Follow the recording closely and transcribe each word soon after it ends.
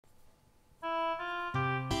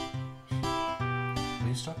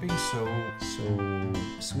you stop being so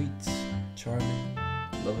sweet, charming,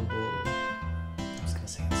 lovable. I was gonna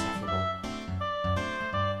say insufferable.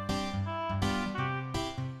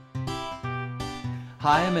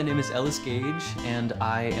 Hi, my name is Ellis Gage, and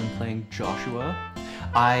I am playing Joshua.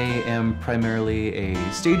 I am primarily a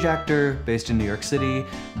stage actor based in New York City,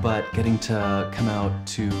 but getting to come out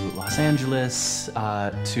to Los Angeles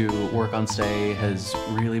to work on Stay has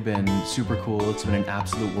really been super cool. It's been an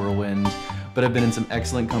absolute whirlwind, but I've been in some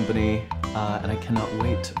excellent company, and I cannot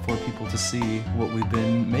wait for people to see what we've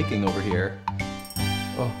been making over here.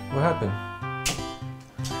 Oh, what happened?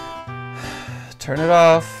 Turn it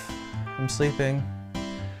off. I'm sleeping.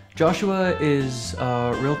 Joshua is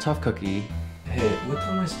a real tough cookie. Hey, what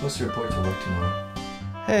time am I supposed to report to work tomorrow?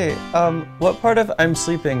 Hey, what part of I'm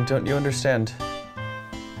sleeping don't you understand?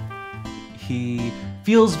 He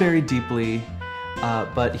feels very deeply,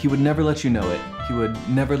 but he would never let you know it. He would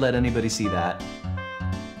never let anybody see that.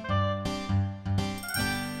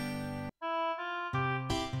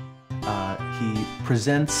 He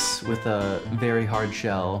presents with a very hard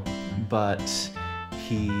shell, but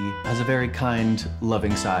he has a very kind,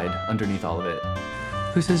 loving side underneath all of it.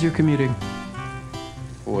 Who says you're commuting?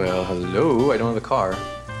 Well, hello, I don't have a car.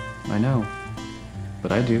 I know,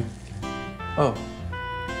 but I do. Oh.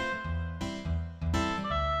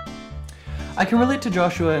 I can relate to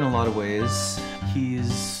Joshua in a lot of ways.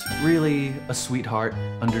 He's really a sweetheart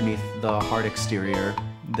underneath the hard exterior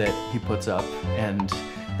that he puts up, and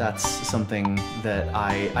that's something that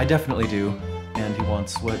I definitely do. And he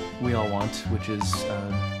wants what we all want, which is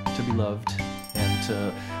to be loved and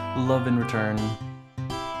to love in return.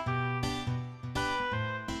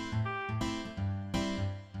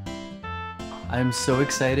 I'm so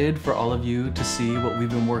excited for all of you to see what we've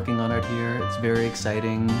been working on out here. It's very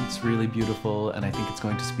exciting, it's really beautiful, and I think it's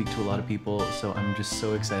going to speak to a lot of people, so I'm just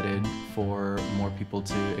so excited for more people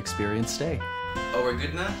to experience Stay. Oh, we're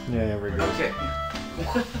good now? Yeah, we're good. Okay.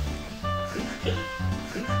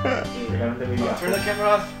 Turn the camera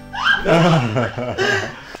off.